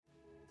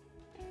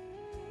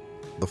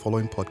The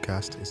following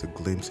podcast is a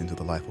glimpse into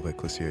the life of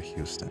Ecclesia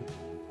Houston.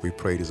 We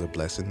pray it is a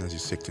blessing as you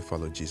seek to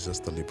follow Jesus,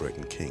 the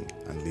liberating King,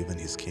 and live in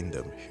His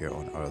kingdom here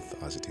on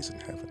earth as it is in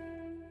heaven.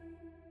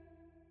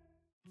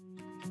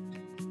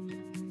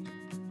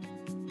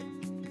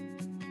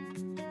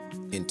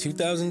 In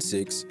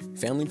 2006,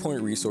 Family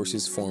Point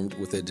Resources formed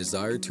with a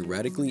desire to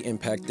radically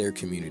impact their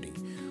community.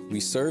 We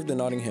served the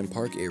Nottingham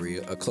Park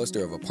area, a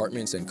cluster of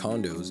apartments and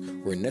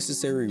condos where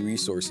necessary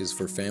resources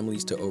for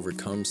families to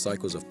overcome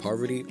cycles of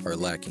poverty are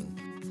lacking.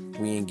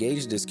 We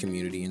engage this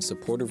community in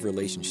supportive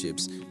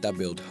relationships that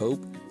build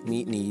hope,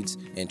 meet needs,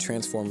 and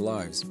transform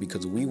lives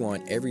because we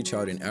want every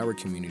child in our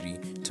community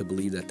to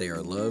believe that they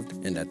are loved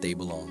and that they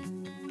belong.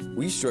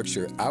 We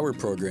structure our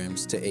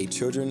programs to aid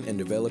children in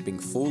developing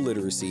full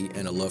literacy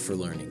and a love for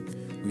learning.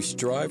 We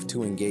strive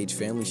to engage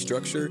family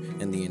structure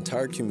and the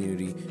entire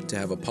community to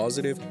have a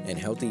positive and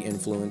healthy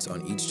influence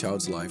on each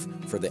child's life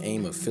for the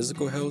aim of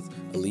physical health,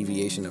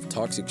 alleviation of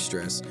toxic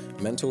stress,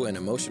 mental and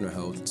emotional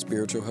health,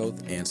 spiritual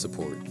health, and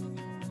support.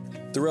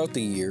 Throughout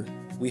the year,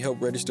 we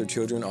help register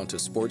children onto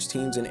sports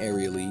teams and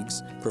area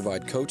leagues,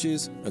 provide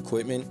coaches,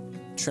 equipment,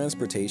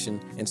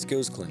 transportation, and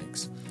skills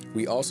clinics.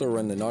 We also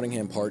run the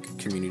Nottingham Park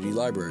Community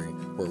Library,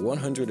 where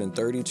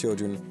 130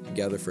 children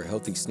gather for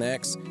healthy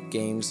snacks,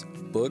 games,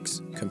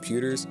 books,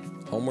 computers,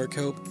 homework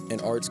help,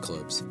 and arts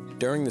clubs.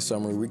 During the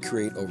summer, we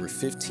create over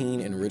 15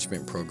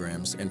 enrichment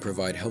programs and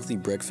provide healthy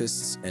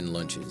breakfasts and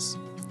lunches.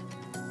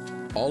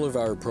 All of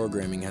our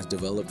programming has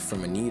developed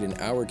from a need in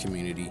our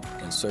community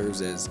and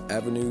serves as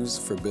avenues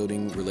for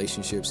building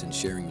relationships and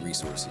sharing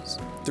resources.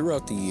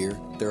 Throughout the year,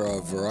 there are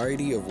a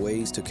variety of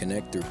ways to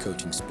connect through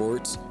coaching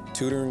sports,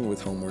 tutoring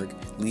with homework,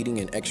 leading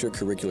an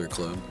extracurricular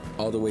club,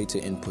 all the way to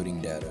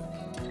inputting data.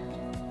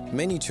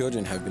 Many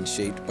children have been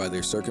shaped by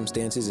their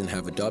circumstances and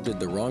have adopted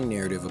the wrong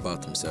narrative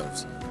about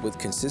themselves. With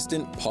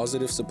consistent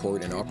positive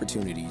support and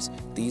opportunities,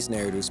 these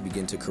narratives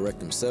begin to correct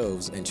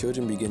themselves and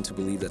children begin to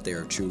believe that they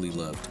are truly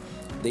loved.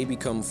 They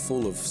become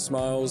full of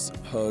smiles,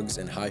 hugs,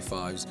 and high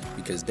fives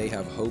because they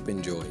have hope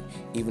and joy,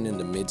 even in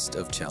the midst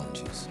of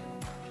challenges.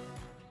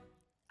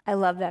 I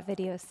love that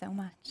video so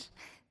much.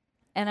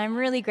 And I'm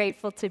really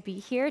grateful to be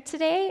here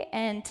today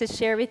and to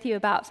share with you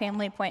about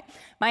Family Point.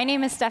 My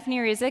name is Stephanie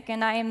Ruzick,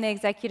 and I am the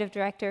Executive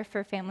Director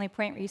for Family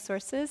Point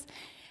Resources.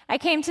 I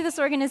came to this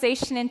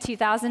organization in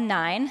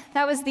 2009.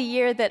 That was the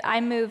year that I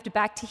moved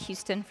back to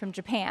Houston from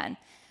Japan.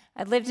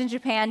 I lived in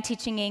Japan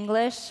teaching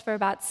English for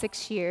about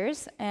 6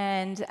 years,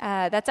 and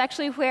that's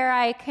actually where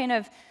I kind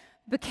of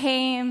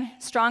became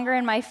stronger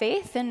in my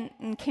faith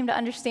and came to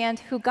understand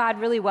who God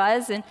really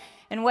was and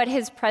what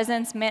His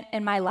presence meant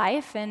in my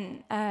life,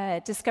 and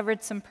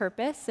discovered some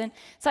purpose. And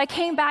so I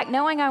came back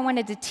knowing I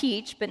wanted to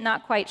teach, but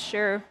not quite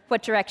sure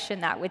what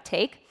direction that would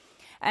take.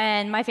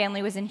 And my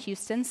family was in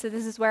Houston, so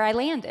this is where I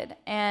landed.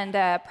 And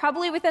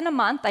probably within a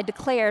month, I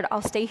declared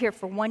I'll stay here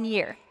for 1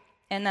 year.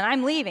 And then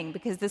I'm leaving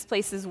because this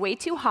place is way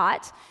too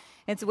hot,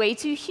 it's way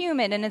too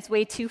humid, and it's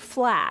way too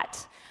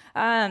flat.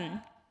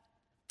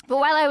 But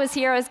while I was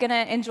here, I was going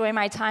to enjoy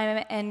my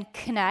time and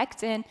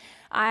connect, and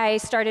I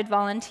started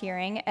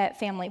volunteering at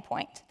Family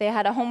Point. They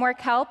had a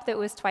homework help that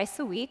was twice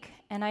a week,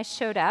 and I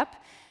showed up,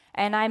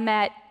 and I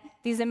met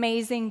these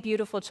amazing,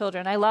 beautiful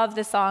children. I love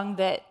the song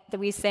that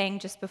we sang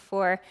just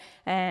before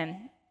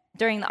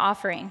during the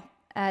offering,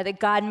 that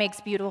God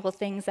makes beautiful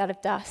things out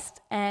of dust.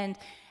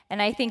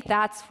 And I think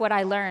that's what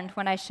I learned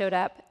when I showed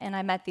up and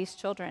I met these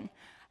children.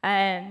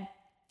 And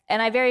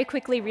I very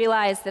quickly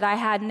realized that I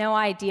had no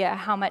idea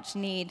how much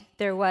need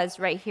there was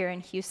right here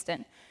in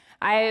Houston.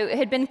 I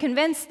had been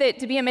convinced that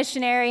to be a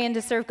missionary and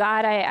to serve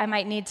God, I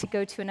might need to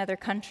go to another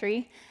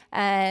country,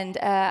 and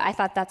I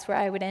thought that's where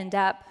I would end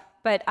up.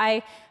 But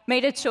I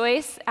made a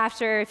choice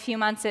after a few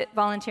months at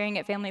volunteering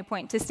at Family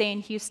Point to stay in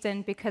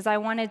Houston because I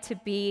wanted to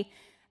be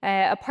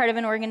a part of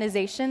an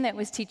organization that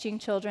was teaching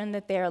children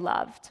that they are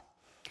loved.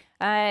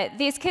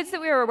 These kids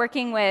that we were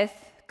working with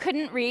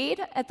couldn't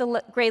read at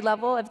the grade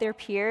level of their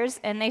peers,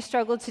 and they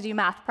struggled to do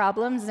math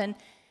problems. And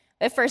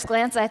at first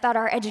glance, I thought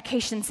our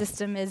education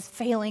system is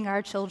failing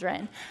our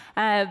children.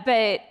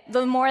 But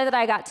the more that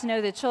I got to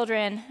know the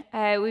children,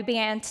 we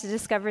began to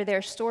discover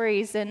their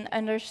stories and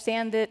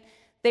understand that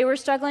they were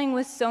struggling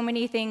with so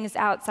many things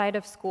outside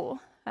of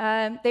school.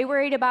 They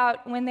worried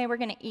about when they were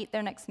going to eat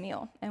their next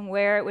meal and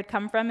where it would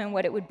come from and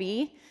what it would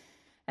be.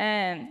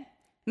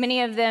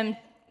 Many of them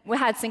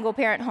had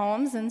single-parent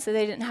homes, and so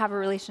they didn't have a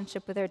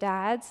relationship with their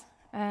dads.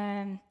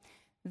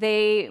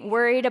 They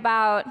worried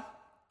about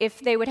if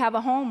they would have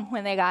a home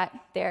when they got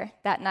there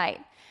that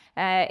night,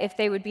 if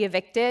they would be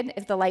evicted,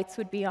 if the lights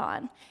would be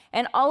on.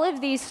 And all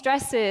of these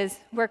stresses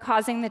were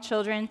causing the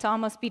children to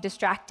almost be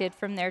distracted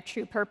from their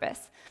true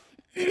purpose.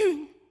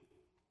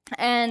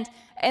 And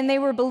they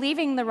were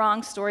believing the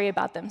wrong story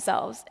about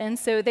themselves. And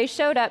so they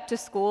showed up to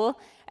school,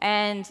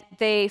 and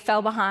they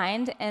fell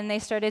behind, and they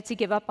started to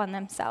give up on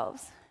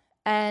themselves.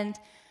 And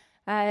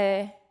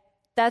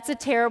that's a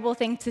terrible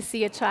thing to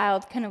see a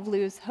child kind of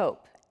lose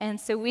hope. And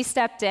so we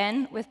stepped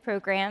in with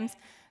programs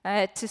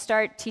to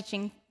start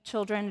teaching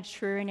children a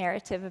truer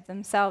narrative of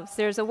themselves.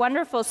 There's a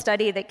wonderful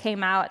study that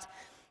came out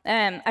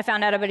I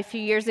found out about a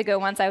few years ago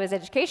once I was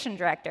education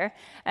director,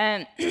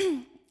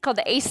 called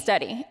the ACE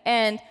study.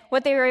 And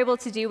what they were able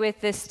to do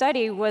with this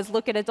study was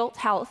look at adult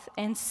health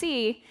and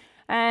see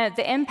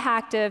the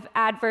impact of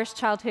adverse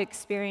childhood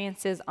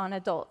experiences on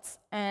adults.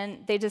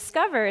 And they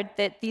discovered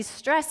that these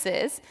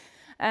stresses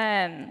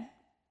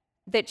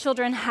that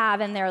children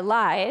have in their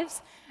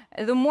lives,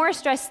 the more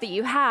stress that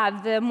you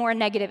have, the more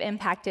negative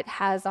impact it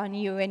has on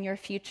you and your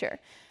future,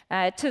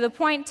 to the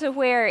point to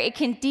where it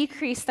can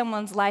decrease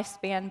someone's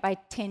lifespan by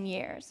 10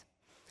 years.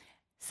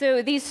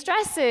 So these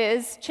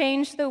stresses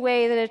change the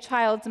way that a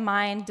child's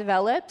mind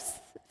develops,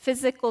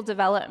 physical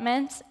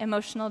development,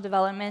 emotional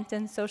development,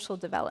 and social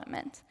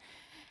development.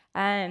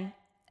 And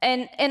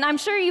I'm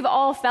sure you've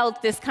all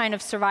felt this kind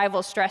of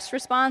survival stress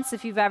response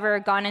if you've ever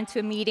gone into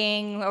a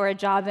meeting or a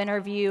job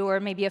interview or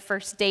maybe a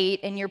first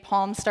date and your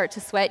palms start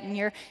to sweat and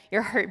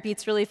your heart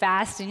beats really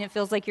fast and it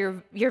feels like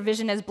your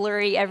vision is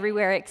blurry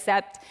everywhere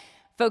except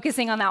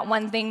focusing on that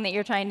one thing that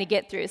you're trying to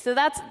get through. So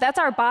that's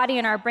our body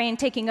and our brain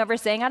taking over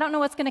saying, I don't know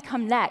what's going to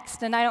come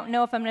next and I don't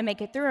know if I'm going to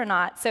make it through or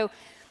not. So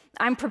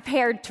I'm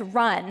prepared to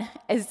run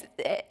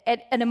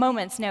at a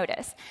moment's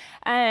notice.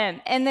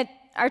 And that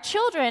our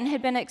children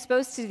had been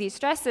exposed to these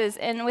stresses,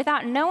 and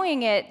without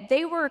knowing it,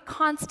 they were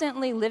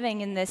constantly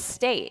living in this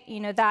state.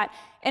 That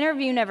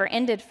interview never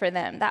ended for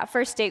them. That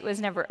first date was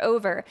never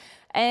over.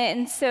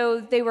 And so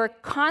they were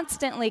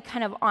constantly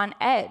kind of on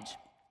edge.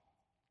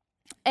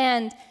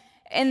 And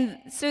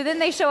so then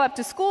they show up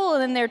to school,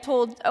 and then they're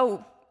told,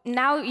 oh,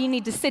 now you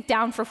need to sit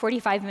down for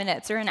 45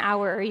 minutes or an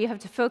hour, or you have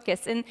to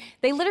focus. And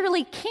they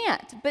literally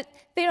can't, but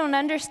they don't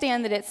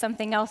understand that it's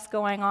something else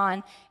going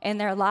on in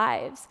their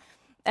lives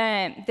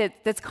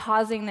that's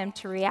causing them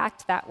to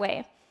react that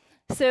way.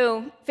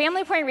 So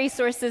Family Point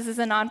Resources is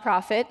a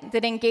nonprofit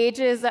that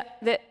engages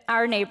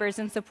our neighbors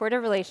in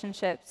supportive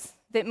relationships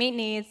that meet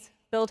needs,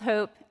 build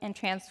hope, and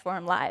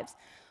transform lives.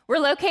 We're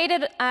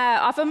located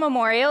off of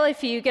Memorial.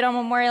 If you get on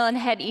Memorial and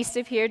head east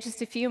of here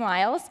just a few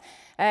miles,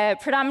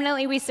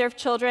 predominantly we serve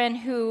children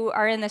who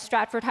are in the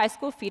Stratford High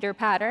School feeder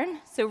pattern.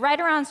 So right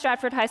around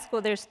Stratford High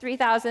School, there's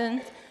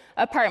 3,000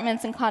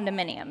 apartments and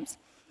condominiums.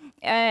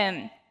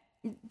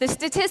 The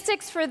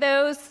statistics for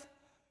those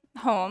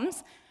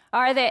homes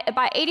are that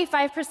about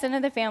 85%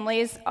 of the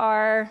families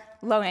are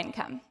low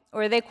income,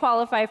 or they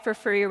qualify for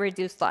free or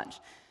reduced lunch.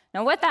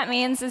 Now, what that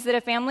means is that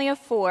a family of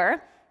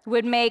 4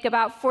 would make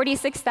about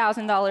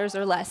 $46,000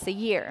 or less a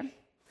year.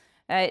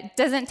 It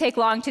doesn't take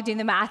long to do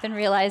the math and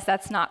realize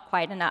that's not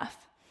quite enough.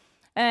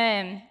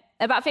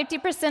 About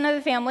 50% of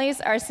the families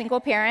are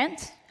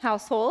single-parent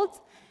households.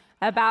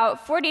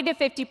 About 40 to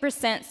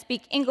 50%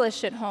 speak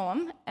English at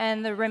home,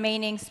 and the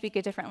remaining speak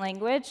a different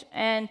language.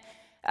 And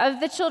of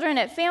the children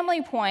at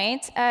Family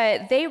Point,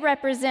 they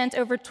represent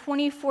over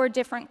 24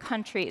 different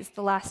countries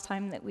the last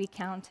time that we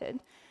counted.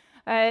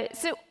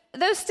 So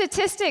those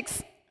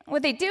statistics,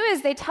 what they do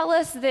is they tell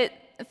us that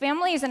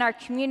families in our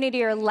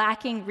community are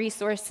lacking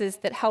resources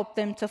that help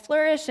them to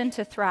flourish and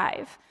to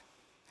thrive.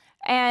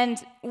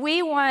 And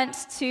we want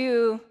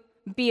to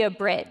be a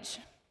bridge,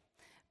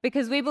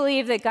 because we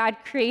believe that God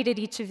created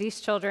each of these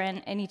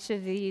children and each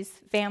of these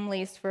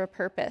families for a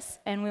purpose,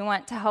 and we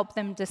want to help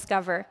them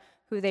discover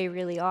who they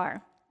really are.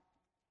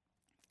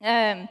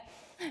 And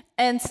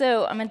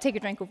so I'm going to take a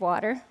drink of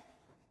water.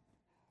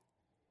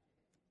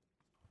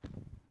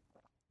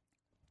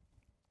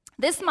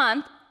 This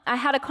month, I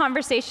had a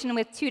conversation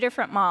with 2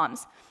 different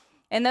moms,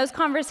 and those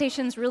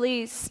conversations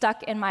really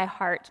stuck in my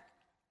heart,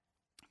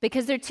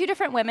 because they're 2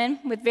 different women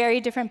with very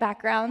different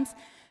backgrounds,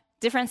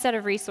 different set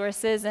of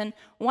resources, and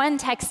one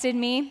texted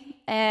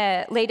me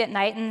late at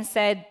night and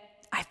said,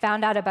 I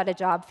found out about a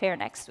job fair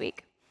next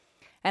week,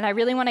 and I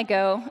really want to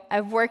go.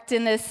 I've worked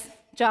in this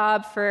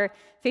job for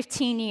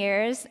 15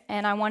 years,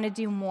 and I want to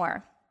do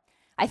more.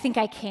 I think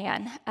I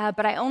can,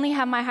 but I only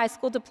have my high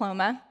school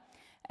diploma,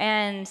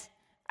 and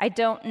I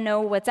don't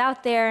know what's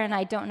out there, and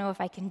I don't know if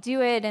I can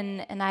do it,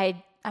 and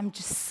I'm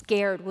just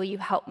scared. Will you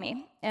help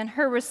me? And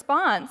her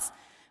response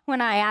when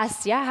I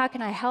asked, yeah, how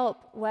can I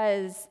help,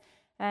 was,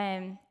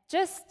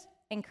 just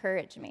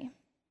encourage me.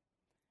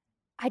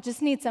 I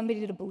just need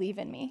somebody to believe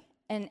in me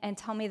and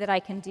tell me that I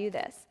can do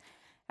this.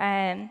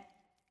 And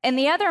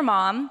the other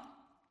mom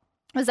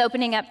was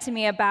opening up to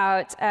me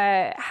about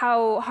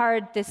how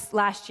hard this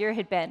last year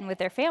had been with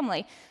their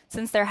family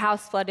since their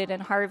house flooded in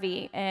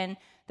Harvey, and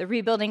the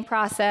rebuilding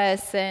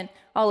process and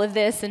all of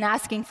this and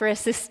asking for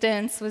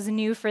assistance was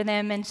new for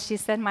them. And she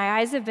said, my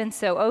eyes have been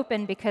so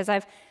open because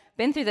I've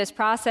been through this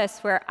process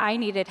where I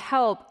needed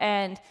help,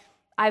 and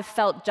I've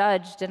felt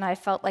judged, and I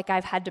felt like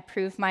I've had to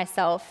prove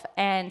myself,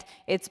 and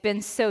it's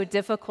been so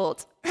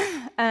difficult.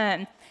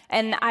 And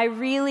I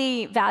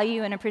really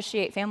value and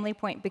appreciate Family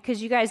Point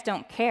because you guys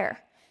don't care.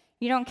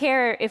 You don't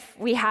care if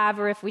we have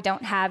or if we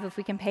don't have, if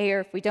we can pay or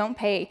if we don't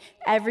pay.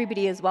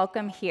 Everybody is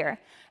welcome here.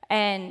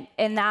 And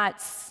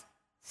that's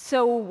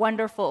so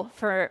wonderful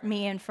for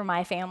me and for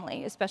my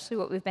family, especially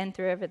what we've been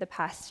through over the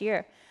past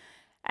year.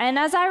 And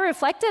as I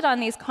reflected on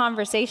these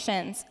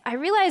conversations, I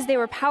realized they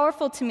were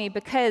powerful to me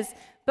because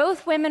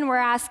both women were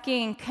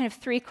asking kind of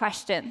three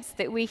questions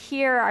that we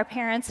hear our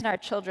parents and our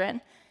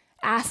children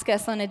ask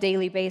us on a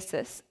daily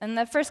basis. And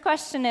the first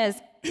question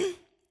is,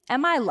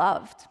 am I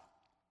loved?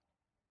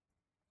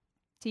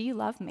 Do you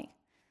love me?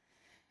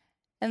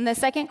 And the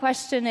second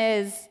question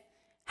is,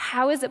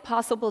 how is it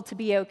possible to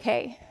be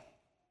okay?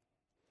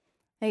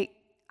 Like,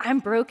 I'm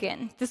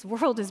broken. This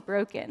world is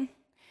broken.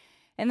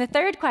 And the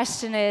third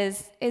question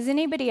is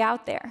anybody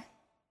out there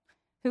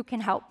who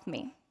can help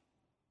me?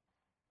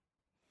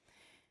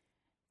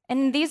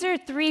 And these are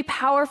three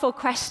powerful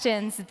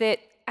questions that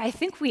I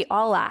think we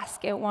all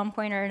ask at one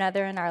point or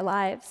another in our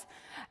lives.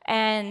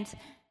 And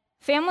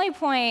Family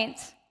Point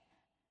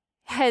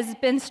has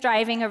been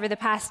striving over the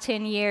past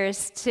 10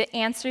 years to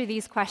answer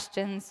these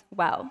questions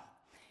well.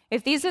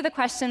 If these are the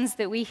questions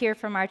that we hear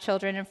from our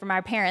children and from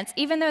our parents,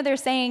 even though they're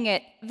saying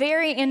it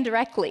very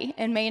indirectly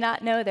and may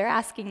not know they're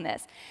asking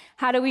this,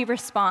 how do we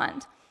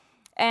respond?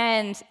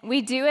 And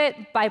we do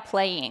it by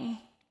playing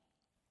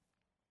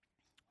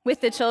with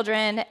the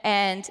children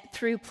and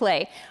through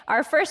play.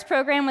 Our first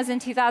program was in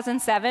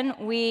 2007.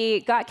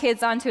 We got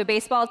kids onto a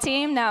baseball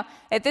team. Now,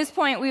 at this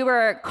point, we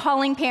were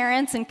calling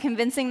parents and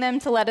convincing them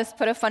to let us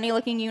put a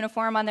funny-looking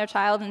uniform on their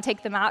child and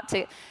take them out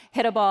to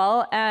hit a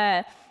ball.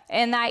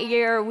 And that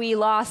year, we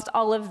lost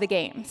all of the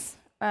games.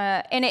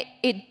 And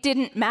it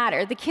didn't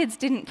matter. The kids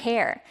didn't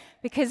care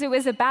because it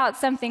was about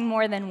something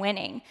more than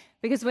winning.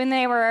 Because when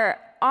they were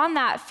on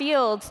that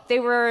field, they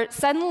were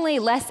suddenly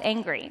less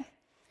angry.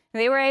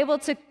 They were able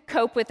to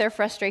cope with their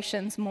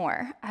frustrations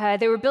more.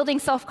 They were building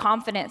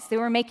self-confidence. They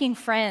were making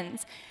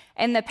friends.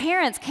 And the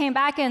parents came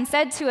back and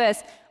said to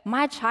us,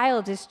 my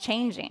child is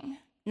changing,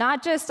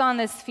 not just on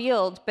this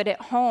field, but at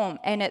home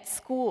and at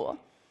school.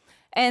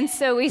 And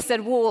so we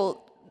said,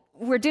 well,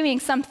 we're doing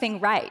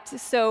something right.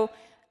 So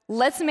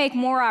let's make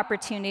more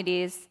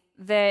opportunities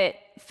that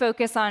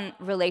focus on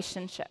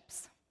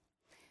relationships.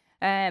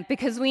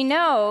 Because we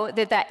know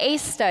that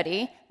ACE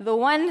study, the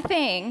one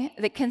thing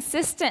that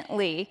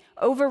consistently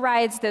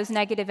overrides those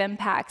negative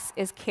impacts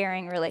is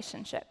caring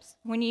relationships.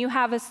 When you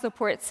have a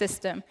support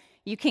system,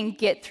 you can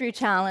get through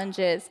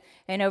challenges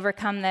and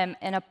overcome them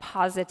in a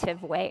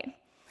positive way.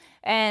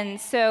 And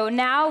so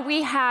now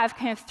we have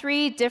kind of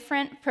three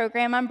different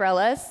program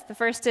umbrellas. The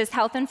first is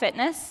health and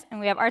fitness, and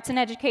we have arts and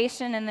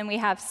education, and then we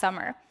have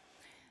summer.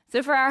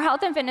 So for our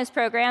health and fitness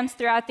programs,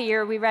 throughout the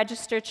year, we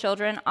register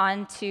children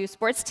onto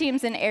sports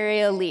teams and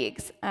area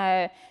leagues.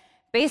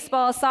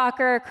 Baseball,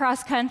 soccer,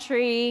 cross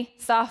country,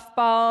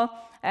 softball,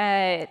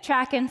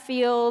 track and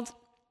field,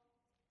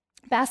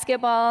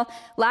 basketball.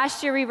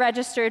 Last year, we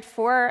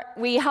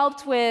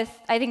helped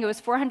with, I think it was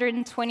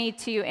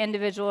 422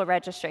 individual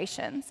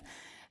registrations.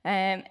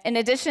 In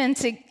addition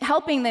to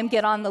helping them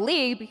get on the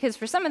league, because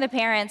for some of the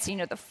parents,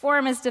 the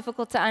form is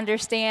difficult to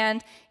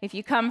understand. If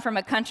you come from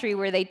a country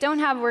where they don't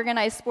have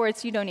organized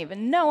sports, you don't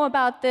even know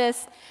about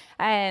this.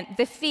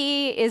 The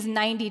fee is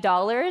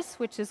 $90,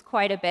 which is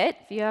quite a bit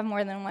if you have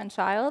more than one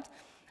child.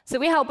 So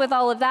we help with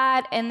all of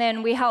that, and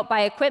then we help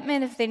buy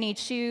equipment if they need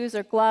shoes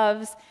or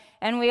gloves.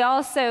 And we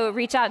also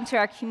reach out into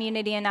our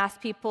community and ask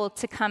people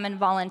to come and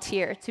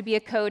volunteer, to be a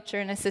coach or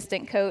an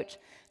assistant coach,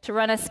 to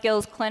run a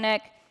skills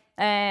clinic.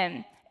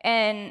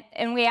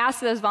 And we ask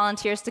those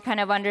volunteers to kind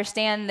of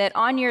understand that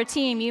on your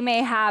team, you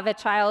may have a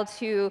child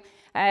who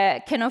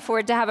can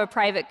afford to have a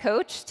private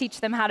coach, teach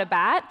them how to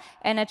bat,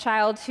 and a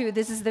child who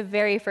this is the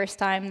very first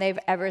time they've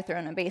ever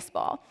thrown a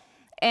baseball.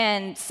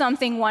 And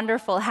something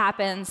wonderful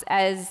happens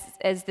as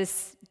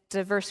this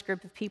diverse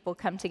group of people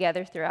come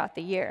together throughout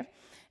the year.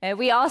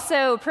 We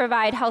also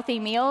provide healthy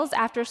meals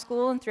after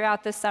school and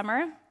throughout the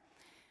summer.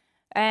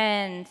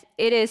 And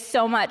it is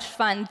so much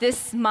fun.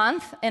 This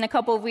month, in a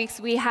couple of weeks,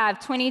 we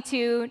have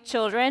 22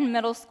 children,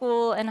 middle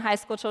school and high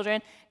school children,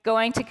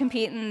 going to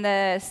compete in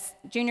the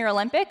Junior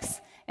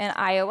Olympics in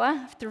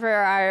Iowa through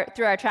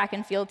our track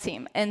and field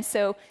team. And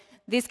so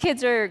these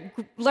kids are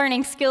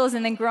learning skills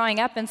and then growing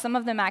up, and some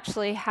of them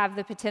actually have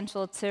the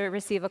potential to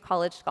receive a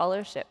college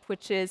scholarship,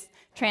 which is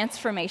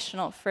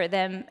transformational for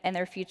them and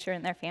their future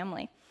and their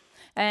family.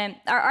 Our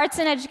arts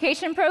and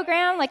education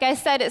program, like I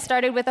said, it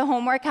started with a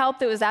homework help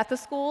that was at the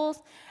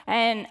schools.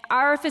 And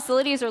our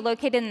facilities are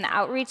located in the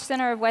Outreach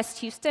Center of West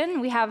Houston.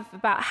 We have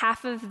about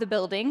half of the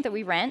building that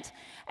we rent.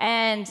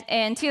 And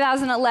in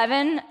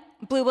 2011,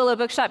 Blue Willow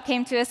Bookshop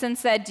came to us and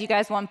said, do you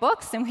guys want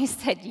books? And we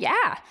said,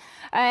 yeah.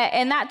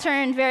 And that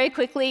turned very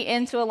quickly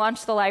into a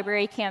Launch the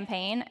Library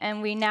campaign.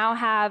 And we now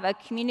have a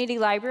community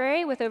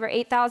library with over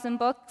 8,000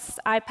 books,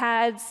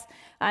 iPads,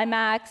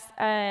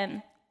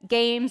 iMacs,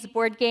 games,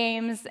 board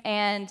games,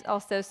 and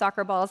also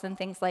soccer balls and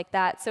things like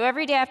that. So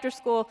every day after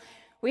school,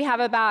 we have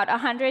about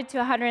 100 to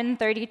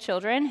 130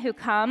 children who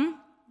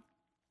come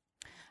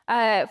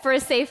for a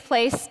safe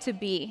place to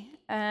be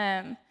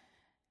and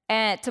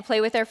to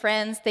play with their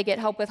friends. They get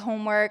help with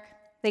homework,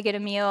 they get a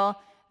meal,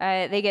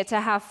 they get to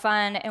have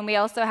fun. And we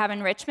also have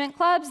enrichment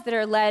clubs that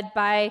are led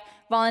by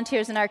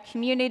volunteers in our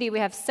community. We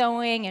have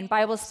sewing and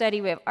Bible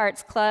study, we have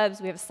arts clubs,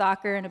 we have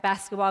soccer and a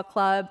basketball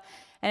club.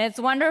 And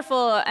it's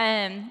wonderful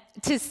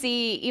to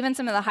see even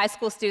some of the high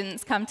school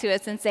students come to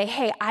us and say,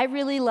 hey, I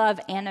really love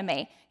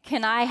anime.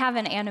 can I have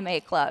an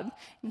anime club?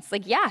 And it's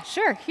like, yeah,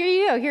 sure, here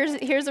you go.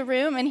 Here's a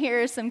room, and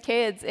here are some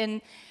kids.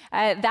 And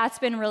that's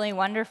been really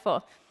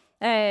wonderful.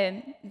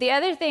 The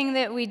other thing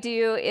that we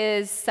do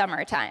is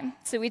summertime.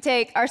 So we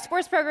take our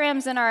sports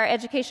programs and our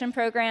education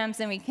programs,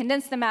 and we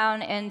condense them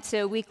out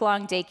into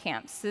week-long day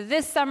camps. So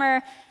this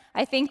summer,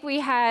 I think we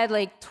had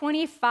like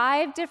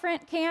 25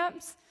 different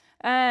camps,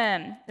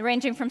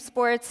 ranging from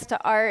sports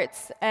to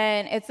arts.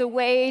 And it's a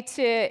way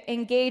to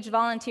engage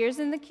volunteers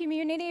in the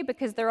community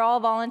because they're all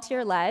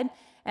volunteer-led,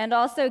 and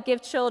also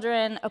give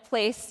children a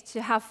place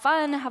to have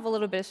fun, have a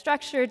little bit of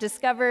structure,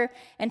 discover,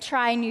 and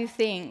try new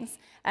things.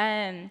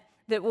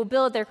 That will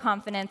build their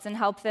confidence and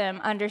help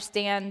them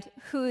understand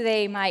who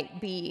they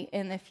might be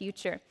in the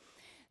future.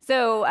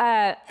 So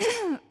I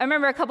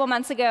remember a couple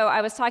months ago,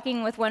 I was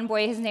talking with one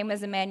boy, his name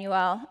was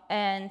Emmanuel,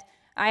 and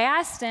I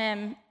asked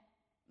him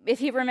if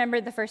he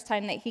remembered the first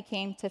time that he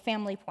came to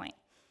Family Point.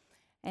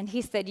 And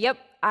he said, yep,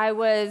 I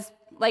was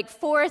like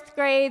third,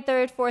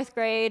 fourth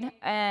grade,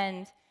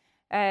 and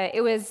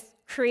it was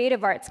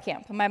creative arts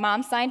camp. And my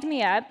mom signed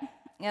me up.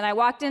 And I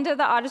walked into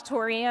the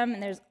auditorium,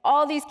 and there's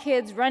all these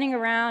kids running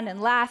around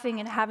and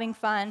laughing and having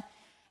fun.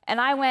 And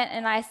I went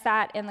and I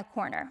sat in the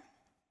corner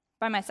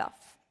by myself.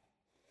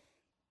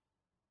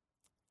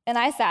 And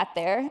I sat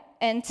there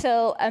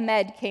until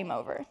Ahmed came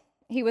over.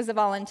 He was a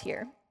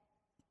volunteer.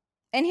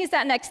 And he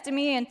sat next to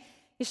me, and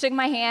he shook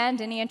my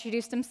hand, and he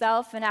introduced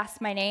himself and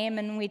asked my name,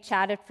 and we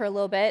chatted for a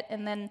little bit.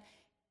 And then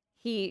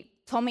he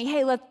told me,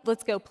 hey,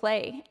 let's go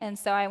play. And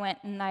so I went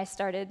and I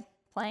started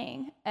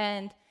playing.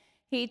 And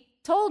he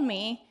told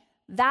me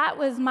that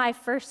was my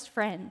first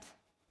friend,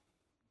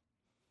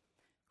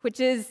 which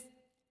is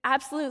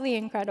absolutely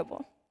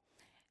incredible.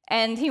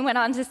 And he went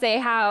on to say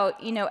how,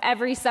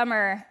 every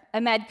summer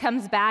Ahmed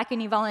comes back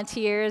and he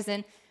volunteers,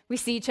 and we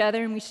see each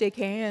other and we shake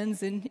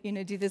hands and,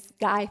 do this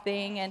guy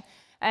thing.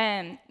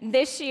 And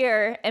this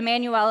year,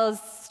 Emmanuel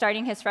is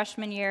starting his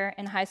freshman year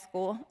in high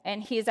school,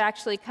 and he's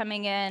actually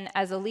coming in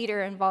as a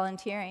leader and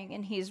volunteering,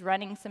 and he's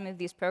running some of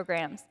these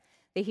programs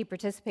that he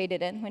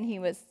participated in when he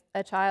was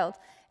a child.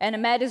 And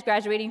Ahmed is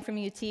graduating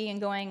from UT and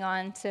going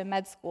on to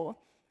med school.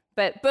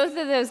 But both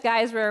of those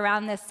guys were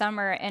around this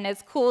summer, and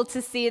it's cool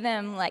to see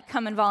them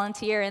come and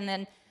volunteer and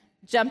then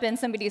jump in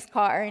somebody's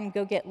car and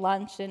go get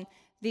lunch. And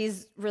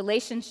these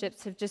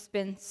relationships have just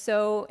been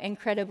so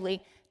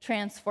incredibly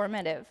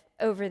transformative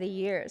over the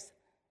years.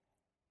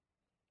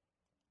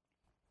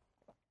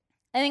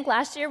 I think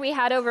last year we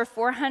had over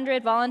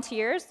 400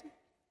 volunteers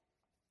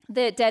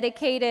that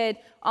dedicated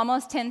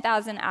almost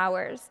 10,000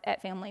 hours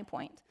at Family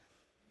Point.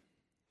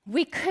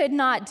 We could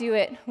not do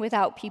it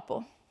without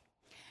people.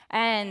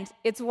 And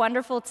it's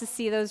wonderful to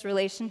see those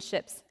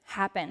relationships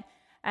happen.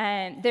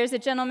 And there's a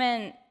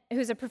gentleman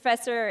who's a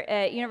professor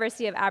at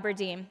University of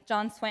Aberdeen,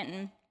 John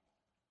Swinton.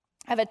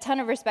 I have a ton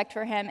of respect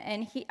for him,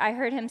 and I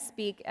heard him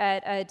speak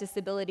at a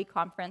disability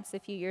conference a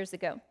few years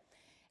ago.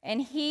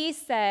 And he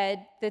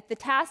said that the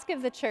task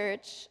of the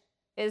church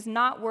is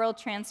not world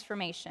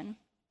transformation.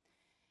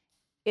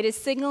 It is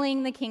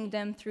signaling the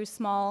kingdom through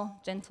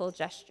small, gentle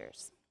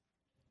gestures.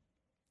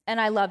 And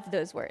I loved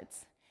those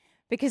words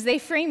because they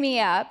free me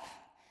up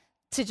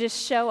to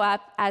just show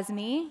up as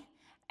me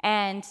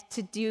and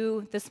to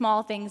do the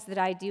small things that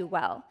I do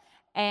well.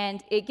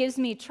 And it gives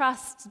me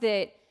trust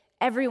that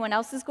everyone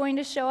else is going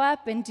to show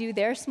up and do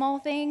their small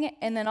thing,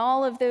 and then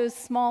all of those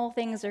small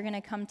things are going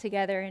to come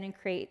together and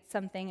create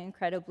something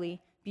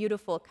incredibly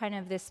beautiful, kind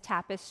of this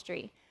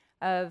tapestry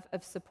of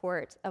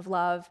support, of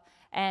love.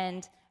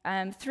 And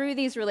through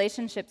these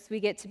relationships, we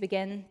get to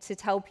begin to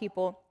tell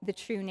people the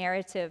true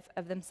narrative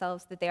of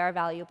themselves, that they are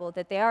valuable,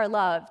 that they are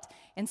loved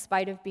in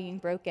spite of being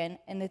broken,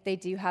 and that they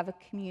do have a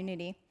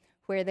community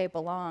where they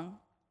belong.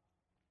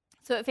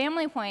 So at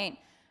Family Point,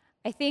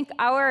 I think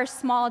our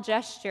small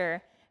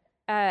gesture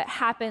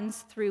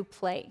happens through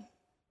play.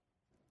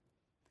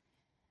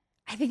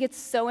 I think it's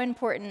so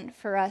important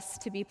for us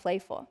to be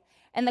playful.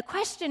 And the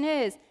question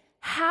is,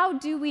 how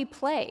do we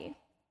play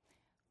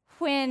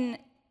when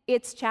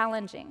it's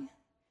challenging?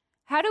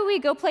 How do we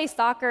go play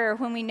soccer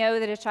when we know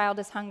that a child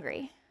is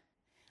hungry?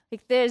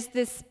 There's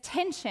this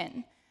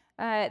tension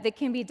that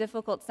can be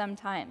difficult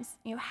sometimes.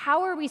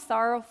 How are we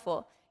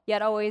sorrowful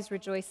yet always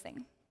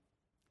rejoicing?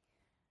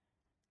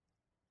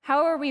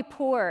 How are we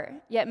poor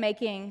yet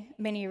making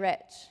many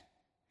rich?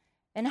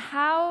 And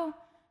how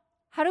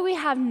do we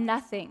have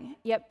nothing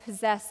yet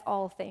possess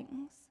all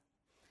things?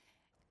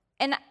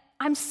 And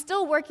I'm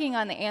still working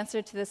on the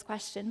answer to this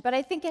question, but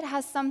I think it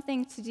has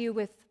something to do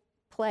with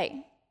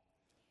play.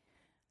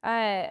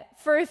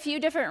 For a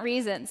few different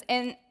reasons.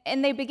 And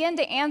they begin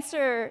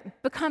to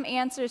become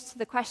answers to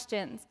the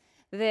questions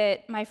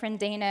that my friend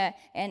Dana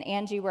and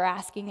Angie were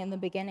asking in the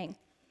beginning.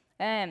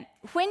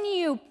 When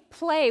you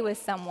play with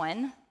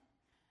someone,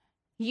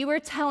 you are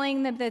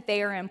telling them that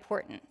they are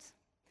important.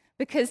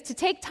 Because to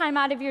take time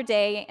out of your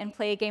day and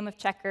play a game of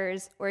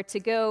checkers, or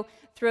to go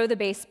throw the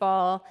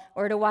baseball,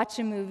 or to watch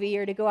a movie,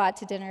 or to go out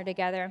to dinner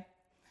together,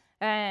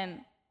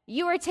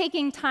 you are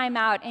taking time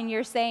out and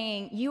you're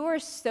saying, you are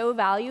so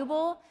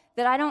valuable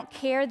that I don't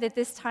care that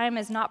this time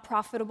is not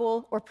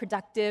profitable or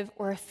productive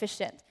or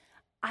efficient.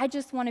 I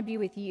just want to be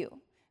with you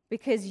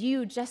because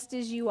you, just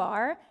as you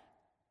are,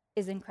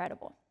 is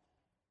incredible.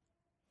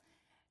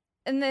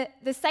 And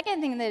the second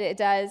thing that it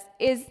does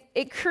is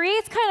it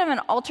creates kind of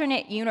an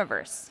alternate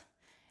universe.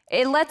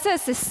 It lets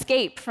us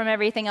escape from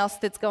everything else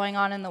that's going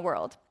on in the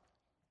world.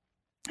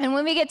 And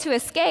when we get to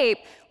escape,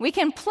 we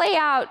can play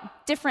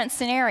out different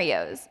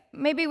scenarios.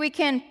 Maybe we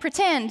can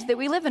pretend that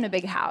we live in a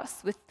big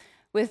house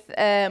with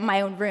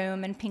my own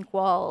room and pink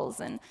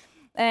walls.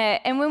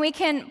 And when we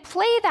can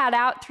play that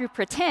out through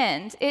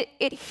pretend,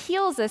 it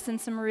heals us in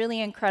some really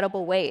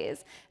incredible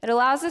ways. It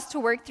allows us to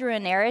work through a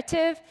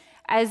narrative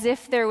as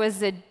if there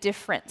was a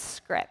different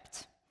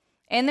script.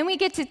 And then we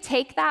get to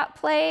take that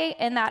play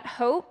and that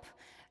hope,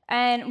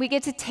 and we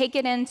get to take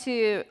it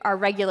into our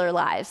regular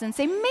lives and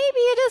say, maybe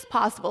it is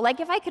possible. Like,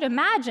 if I could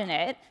imagine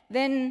it,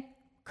 then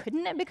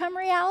couldn't it become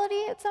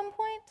reality at some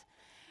point?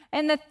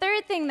 And the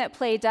third thing that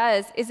play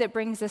does is it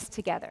brings us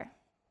together.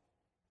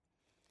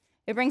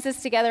 It brings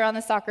us together on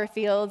the soccer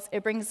fields.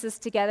 It brings us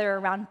together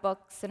around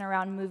books and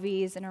around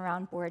movies and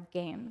around board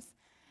games.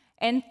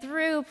 And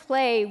through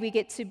play, we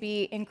get to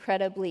be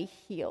incredibly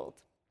healed.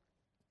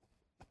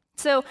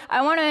 So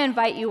I want to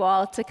invite you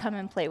all to come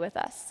and play with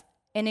us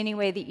in any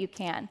way that you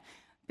can,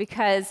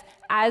 because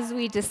as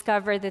we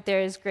discover that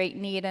there is great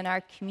need in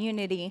our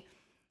community,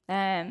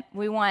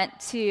 we want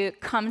to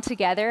come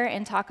together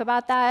and talk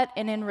about that,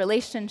 and in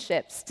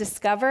relationships,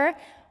 discover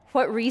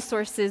what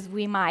resources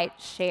we might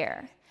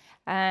share.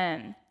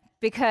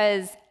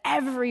 Because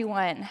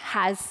everyone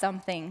has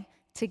something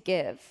to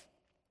give.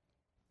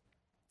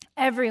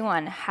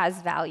 Everyone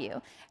has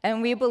value.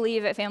 And we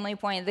believe at Family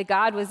Point that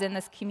God was in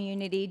this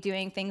community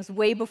doing things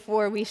way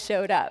before we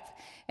showed up.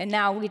 And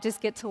now we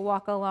just get to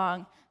walk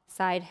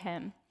alongside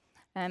him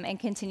and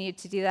continue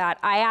to do that.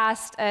 I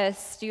asked a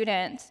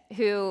student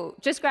who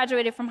just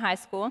graduated from high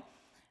school,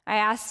 I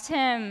asked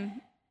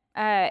him,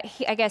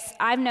 I guess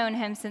I've known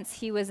him since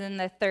he was in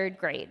the 3rd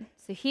grade.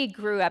 So he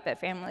grew up at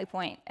Family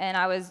Point. And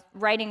I was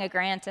writing a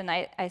grant, and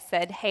I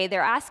said, hey,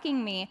 they're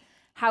asking me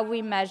how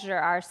we measure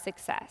our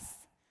success.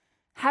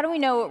 How do we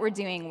know what we're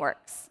doing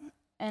works?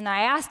 And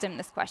I asked him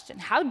this question: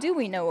 how do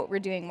we know what we're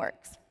doing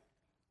works?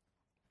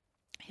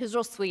 He was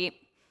real sweet.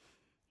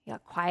 He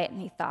got quiet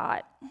and he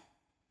thought.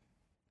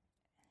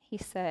 He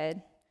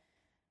said,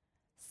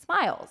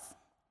 smiles.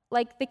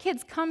 Like, the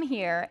kids come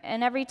here,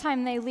 and every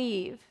time they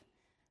leave,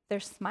 they're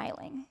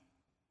smiling.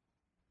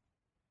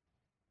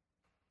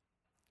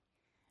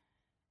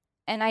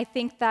 And I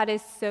think that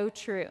is so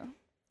true.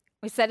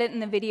 We said it in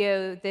the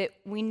video that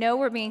we know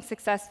we're being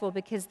successful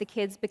because the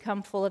kids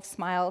become full of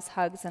smiles,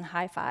 hugs, and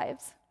high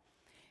fives.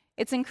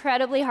 It's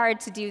incredibly hard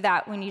to do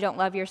that when you don't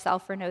love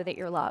yourself or know that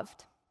you're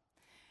loved.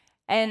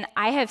 And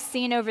I have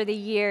seen over the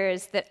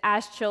years that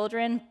as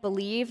children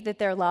believe that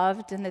they're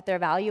loved and that they're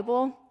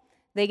valuable,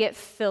 they get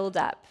filled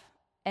up.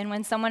 And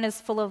when someone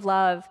is full of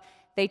love,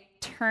 they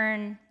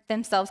turn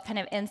themselves kind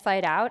of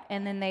inside out,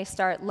 and then they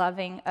start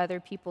loving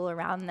other people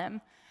around them.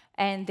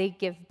 And they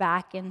give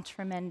back in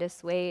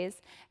tremendous ways,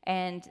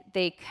 and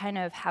they kind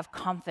of have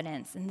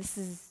confidence, and this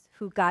is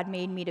who God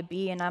made me to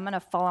be, and I'm going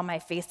to fall on my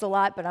face a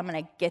lot, but I'm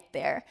going to get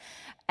there.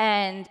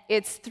 And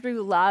it's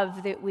through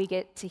love that we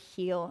get to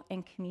heal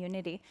in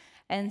community.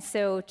 And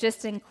so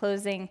just in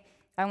closing,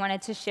 I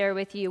wanted to share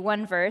with you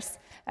one verse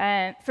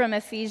from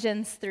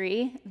Ephesians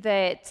 3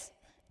 that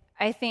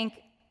I think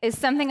is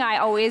something I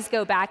always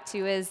go back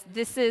to. Is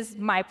this is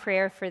my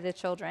prayer for the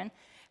children,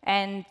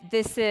 and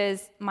this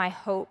is my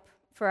hope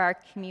for our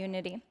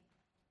community.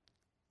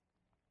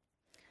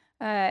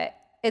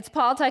 It's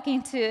Paul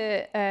talking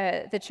to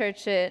the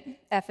church at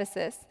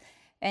Ephesus,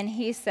 and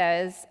he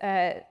says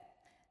that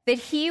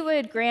he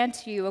would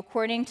grant you,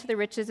 according to the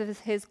riches of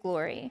his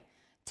glory,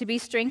 to be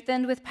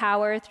strengthened with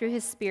power through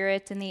his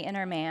Spirit in the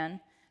inner man,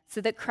 so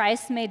that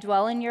Christ may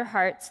dwell in your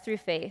hearts through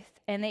faith,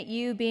 and that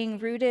you, being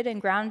rooted and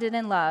grounded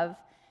in love,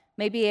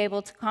 may be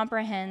able to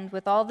comprehend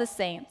with all the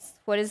saints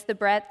what is the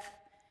breadth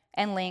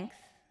and length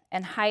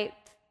and height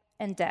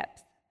and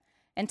depth,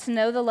 and to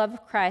know the love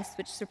of Christ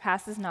which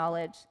surpasses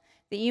knowledge,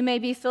 that you may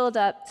be filled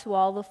up to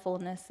all the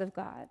fullness of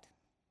God.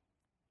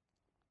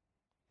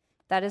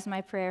 That is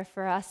my prayer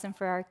for us and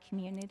for our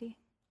community.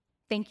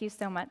 Thank you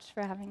so much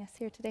for having us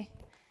here today.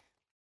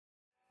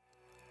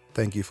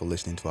 Thank you for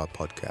listening to our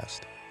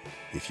podcast.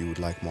 If you would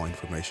like more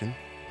information,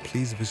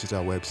 please visit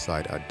our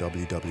website at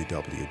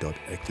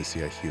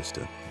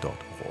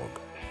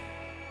www.ecclesiahouston.org.